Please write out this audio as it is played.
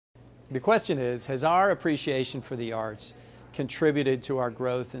The question is, has our appreciation for the arts contributed to our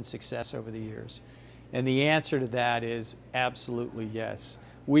growth and success over the years? And the answer to that is absolutely yes.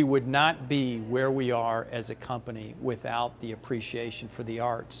 We would not be where we are as a company without the appreciation for the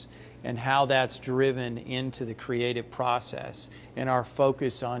arts and how that's driven into the creative process and our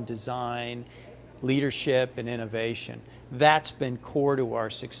focus on design, leadership, and innovation. That's been core to our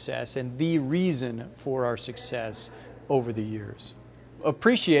success and the reason for our success over the years.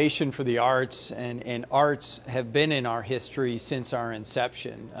 Appreciation for the arts and arts have been in our history since our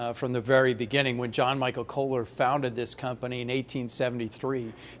inception. From the very beginning, when John Michael Kohler founded this company in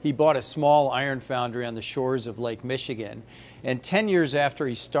 1873, he bought a small iron foundry on the shores of Lake Michigan. And 10 years after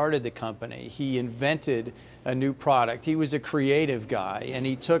he started the company, he invented a new product. He was a creative guy, and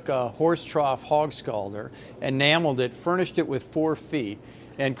he took a horse trough hog scalder, enameled it, furnished it with 4 feet,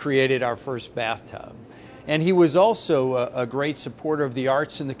 and created our first bathtub. And he was also a great supporter of the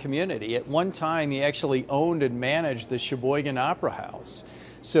arts in the community. At one time, he actually owned and managed the Sheboygan Opera House.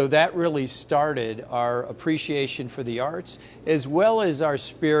 So that really started our appreciation for the arts, as well as our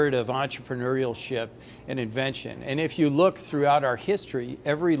spirit of entrepreneurship and invention. And if you look throughout our history,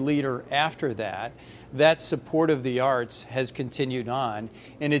 every leader after that, that support of the arts has continued on,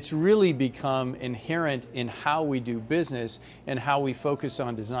 and it's really become inherent in how we do business and how we focus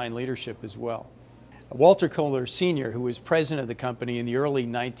on design leadership as well. Walter Kohler Sr., who was president of the company in the early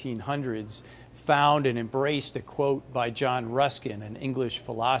 1900s, found and embraced a quote by John Ruskin, an English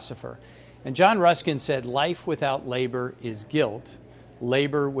philosopher. And John Ruskin said, "Life without labor is guilt.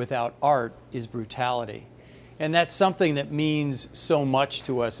 Labor without art is brutality." And that's something that means so much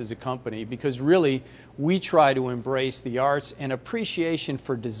to us as a company, because really we try to embrace the arts and appreciation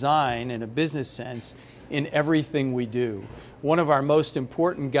for design in a business sense in everything we do. One of our most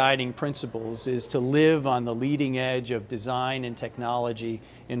important guiding principles is to live on the leading edge of design and technology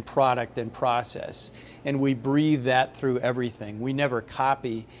in product and process. And we breathe that through everything. We never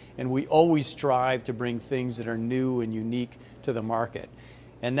copy, and we always strive to bring things that are new and unique to the market.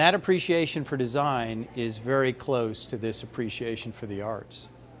 And that appreciation for design is very close to this appreciation for the arts.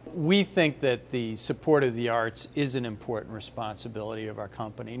 We think that the support of the arts is an important responsibility of our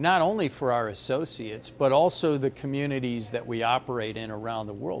company, not only for our associates, but also the communities that we operate in around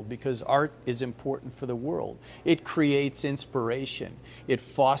the world, because art is important for the world. It creates inspiration. It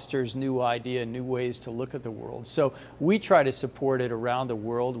fosters new ideas, new ways to look at the world. So we try to support it around the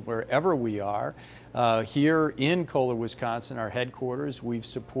world wherever we are. Here in Kohler, Wisconsin, our headquarters, we've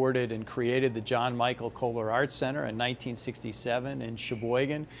supported and created the John Michael Kohler Art Center in 1967 in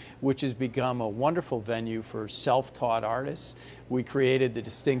Sheboygan, which has become a wonderful venue for self-taught artists. We created the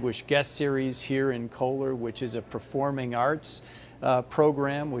Distinguished Guest Series here in Kohler, which is a performing arts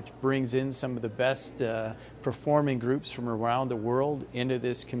program which brings in some of the best performing groups from around the world into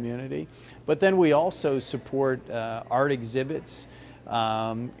this community. But then we also support art exhibits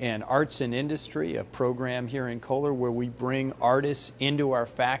and Arts and Industry, a program here in Kohler where we bring artists into our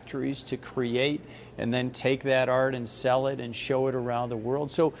factories to create and then take that art and sell it and show it around the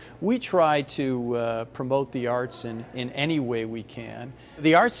world. So we try to promote the arts in any way we can.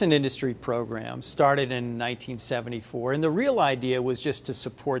 The Arts and Industry program started in 1974, and the real idea was just to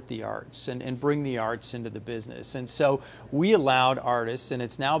support the arts and bring the arts into the business. And so we allowed artists, and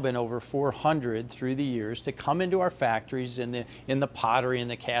it's now been over 400 through the years, to come into our factories in the pottery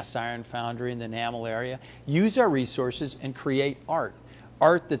and the cast iron foundry and the enamel area, use our resources and create art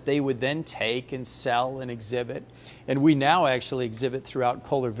that they would then take and sell and exhibit. And we now actually exhibit throughout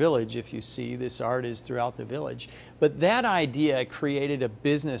Kohler Village. If you see, this art is throughout the village. But that idea created a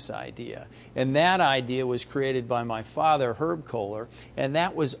business idea, and that idea was created by my father, Herb Kohler, and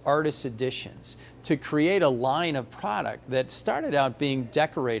that was Artist Editions, to create a line of product that started out being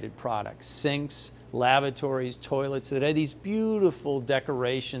decorated products, sinks, lavatories, toilets that had these beautiful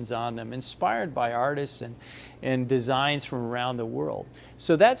decorations on them, inspired by artists and designs from around the world.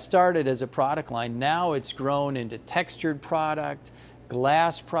 So that started as a product line. Now it's grown into textured product,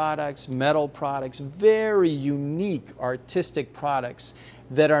 glass products, metal products, very unique artistic products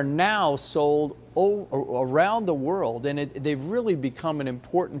that are now sold around the world, and they've really become an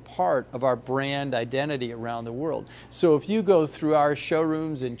important part of our brand identity around the world. So if you go through our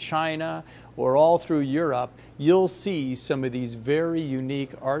showrooms in China or all through Europe, you'll see some of these very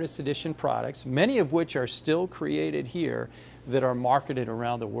unique Artist Edition products, many of which are still created here, that are marketed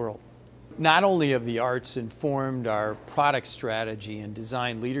around the world. Not only have the arts informed our product strategy and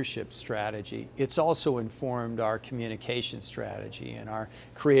design leadership strategy, it's also informed our communication strategy and our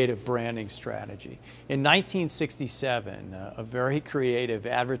creative branding strategy. In 1967, a very creative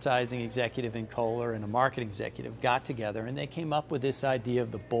advertising executive in Kohler and a marketing executive got together and they came up with this idea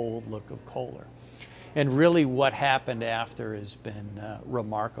of the bold look of Kohler. And really what happened after has been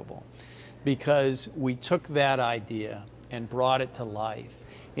remarkable, because we took that idea and brought it to life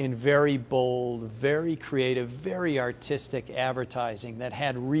in very bold, very creative, very artistic advertising that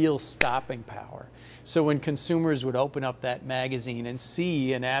had real stopping power. So when consumers would open up that magazine and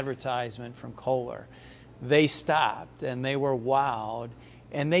see an advertisement from Kohler, they stopped and they were wowed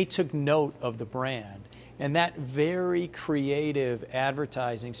and they took note of the brand. And that very creative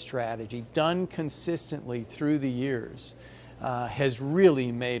advertising strategy, done consistently through the years, has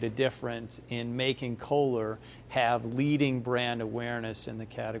really made a difference in making Kohler have leading brand awareness in the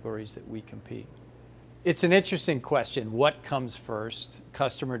categories that we compete. It's an interesting question. What comes first,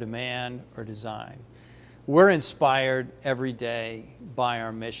 customer demand or design? We're inspired every day by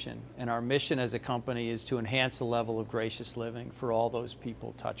our mission, and our mission as a company is to enhance the level of gracious living for all those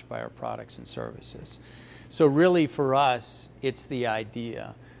people touched by our products and services. So really for us, it's the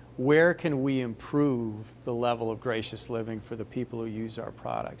idea. Where can we improve the level of gracious living for the people who use our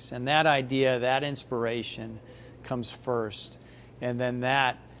products? And that idea, that inspiration comes first, and then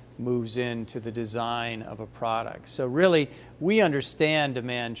that moves into the design of a product. So really, we understand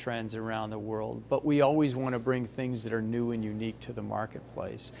demand trends around the world, but we always want to bring things that are new and unique to the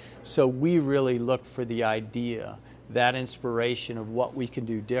marketplace. So we really look for the idea, that inspiration of what we can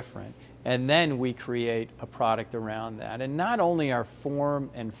do different, and then we create a product around that. And not only are form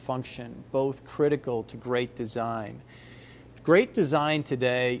and function both critical to great design. Great design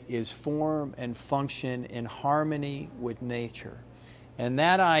today is form and function in harmony with nature. And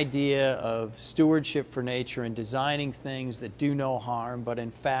that idea of stewardship for nature and designing things that do no harm but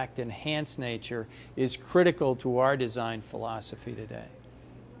in fact enhance nature is critical to our design philosophy today.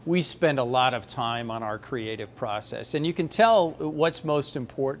 We spend a lot of time on our creative process, and you can tell what's most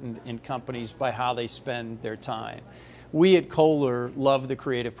important in companies by how they spend their time. We at Kohler love the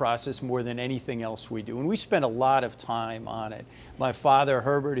creative process more than anything else we do, and we spend a lot of time on it. My father,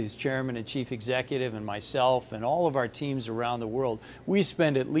 Herbert, who's chairman and chief executive, and myself, and all of our teams around the world, we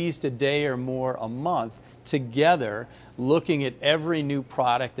spend at least a day or more a month together looking at every new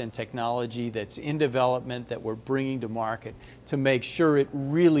product and technology that's in development that we're bringing to market to make sure it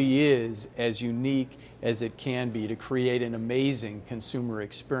really is as unique as it can be to create an amazing consumer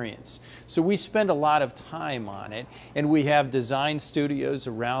experience. So we spend a lot of time on it, and we have design studios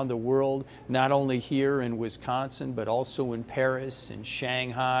around the world, not only here in Wisconsin, but also in Paris, in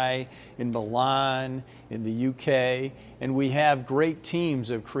Shanghai, in Milan, in the UK, and we have great teams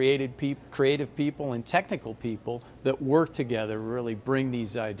of creative people and technical people that work together to really bring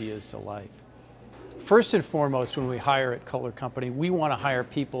these ideas to life. First and foremost, when we hire at Kohler Company, we want to hire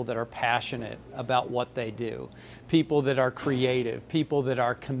people that are passionate about what they do, people that are creative, people that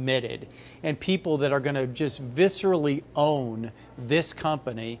are committed, and people that are going to just viscerally own this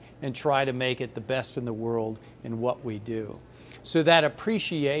company and try to make it the best in the world in what we do. So that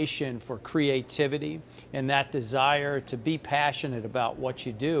appreciation for creativity and that desire to be passionate about what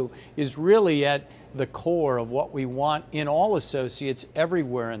you do is really at the core of what we want in all associates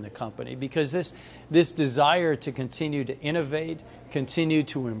everywhere in the company, because this desire to continue to innovate, continue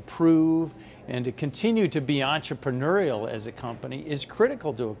to improve, and to continue to be entrepreneurial as a company is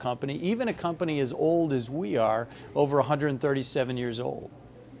critical to a company, even a company as old as we are, over 137 years old.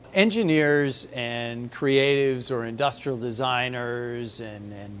 Engineers and creatives or industrial designers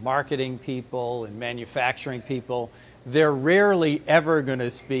and marketing people and manufacturing people, they're rarely ever going to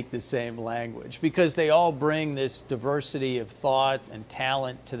speak the same language because they all bring this diversity of thought and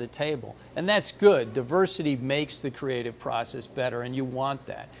talent to the table. And that's good. Diversity makes the creative process better, and you want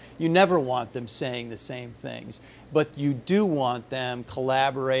that. You never want them saying the same things, but you do want them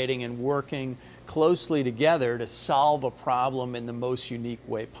collaborating and working closely together to solve a problem in the most unique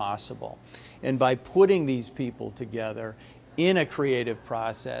way possible. And by putting these people together in a creative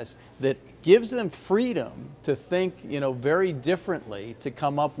process that gives them freedom to think, very differently, to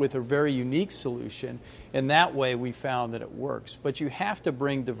come up with a very unique solution, and that way we found that it works. But you have to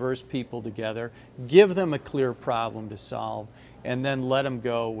bring diverse people together, give them a clear problem to solve, and then let them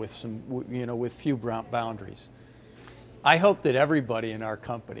go with with few boundaries. I hope that everybody in our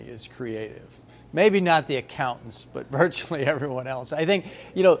company is creative. Maybe not the accountants, but virtually everyone else. I think,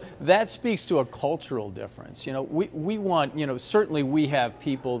 that speaks to a cultural difference. We want, certainly we have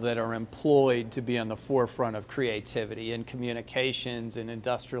people that are employed to be on the forefront of creativity in communications and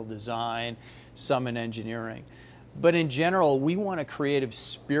industrial design, some in engineering. But in general, we want a creative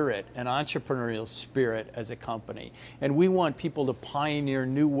spirit, an entrepreneurial spirit as a company. And we want people to pioneer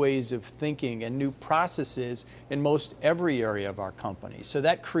new ways of thinking and new processes in most every area of our company. So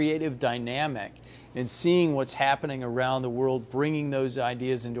that creative dynamic and seeing what's happening around the world, bringing those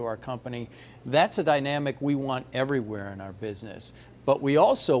ideas into our company, that's a dynamic we want everywhere in our business. But we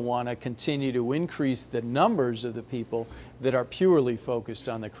also want to continue to increase the numbers of the people that are purely focused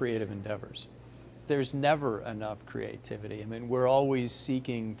on the creative endeavors. There's never enough creativity. I mean, we're always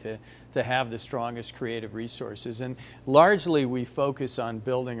seeking to have the strongest creative resources. And largely we focus on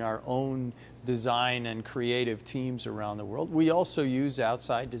building our own design and creative teams around the world. We also use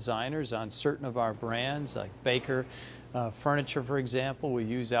outside designers on certain of our brands, like Baker Furniture, for example. We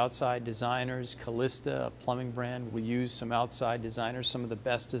use outside designers. Callista, a plumbing brand, we use some outside designers, some of the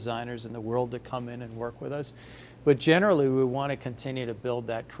best designers in the world to come in and work with us. But generally, we want to continue to build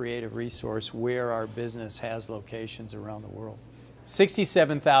that creative resource where our business has locations around the world.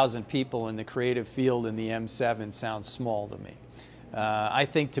 67,000 people in the creative field in the M7 sounds small to me. I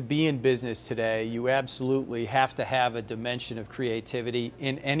think to be in business today, you absolutely have to have a dimension of creativity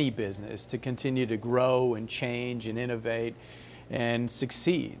in any business to continue to grow and change and innovate and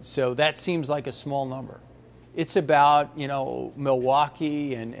succeed. So that seems like a small number. It's about,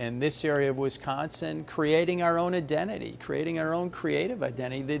 Milwaukee and this area of Wisconsin creating our own identity, creating our own creative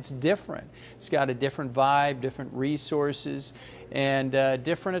identity that's different. It's got a different vibe, different resources, and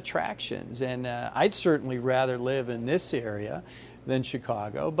different attractions. And I'd certainly rather live in this area than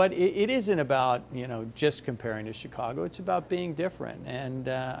Chicago, but it isn't about, just comparing to Chicago. It's about being different. And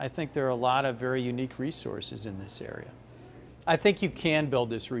I think there are a lot of very unique resources in this area. I think you can build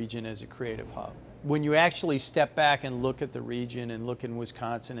this region as a creative hub. When you actually step back and look at the region and look in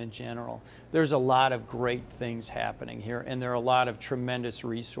Wisconsin in general, there's a lot of great things happening here, and there are a lot of tremendous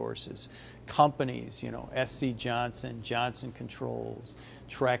resources. Companies, SC Johnson, Johnson Controls,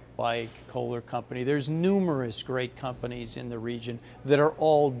 Trek Bike, Kohler Company. There's numerous great companies in the region that are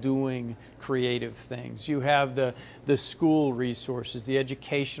all doing creative things. You have the school resources, the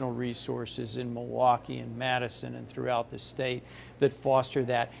educational resources in Milwaukee and Madison and throughout the state that foster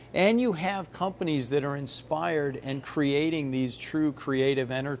that. And you have companies that are inspired and creating these true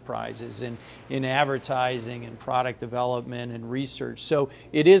creative enterprises in advertising and product development and research. So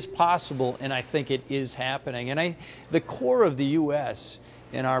it is possible, and I think it is happening. And the core of the U.S.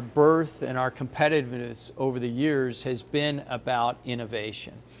 and our birth and our competitiveness over the years has been about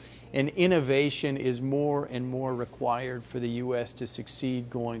innovation. And innovation is more and more required for the U.S. to succeed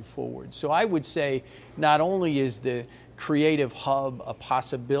going forward. So I would say not only is the creative hub a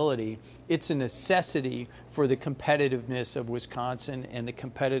possibility, it's a necessity for the competitiveness of Wisconsin and the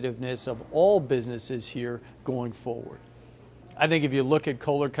competitiveness of all businesses here going forward. I think if you look at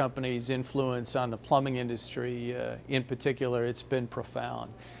Kohler Company's influence on the plumbing industry in particular, it's been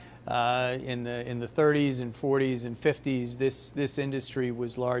profound. In the 30s and 40s and 50s, this industry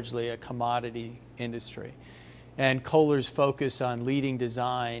was largely a commodity industry. And Kohler's focus on leading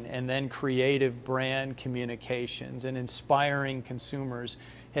design and then creative brand communications and inspiring consumers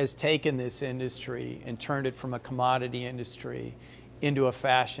has taken this industry and turned it from a commodity industry into a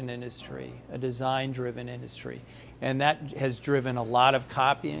fashion industry, a design-driven industry. And that has driven a lot of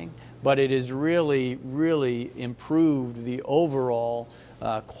copying, but it has really, really improved the overall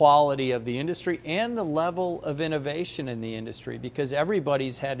quality of the industry and the level of innovation in the industry, because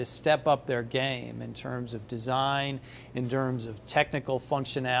everybody's had to step up their game in terms of design, in terms of technical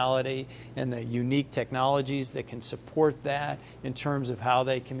functionality and the unique technologies that can support that, in terms of how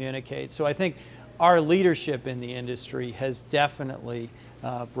they communicate. So I think our leadership in the industry has definitely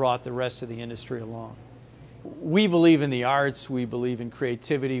brought the rest of the industry along. We believe in the arts, we believe in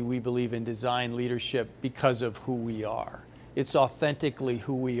creativity, we believe in design leadership because of who we are. It's authentically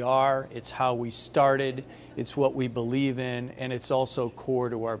who we are, it's how we started, it's what we believe in, and it's also core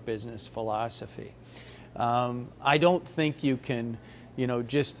to our business philosophy. I don't think you can,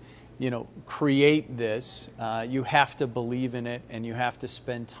 just create this. You have to believe in it and you have to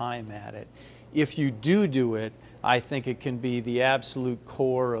spend time at it. If you do it, I think it can be the absolute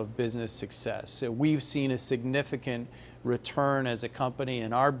core of business success. So we've seen a significant return as a company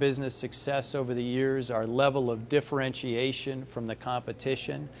in our business success over the years, our level of differentiation from the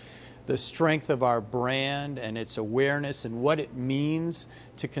competition, the strength of our brand and its awareness and what it means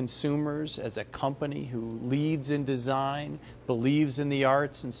to consumers as a company who leads in design, believes in the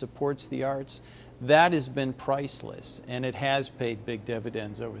arts and supports the arts, that has been priceless, and it has paid big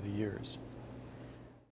dividends over the years.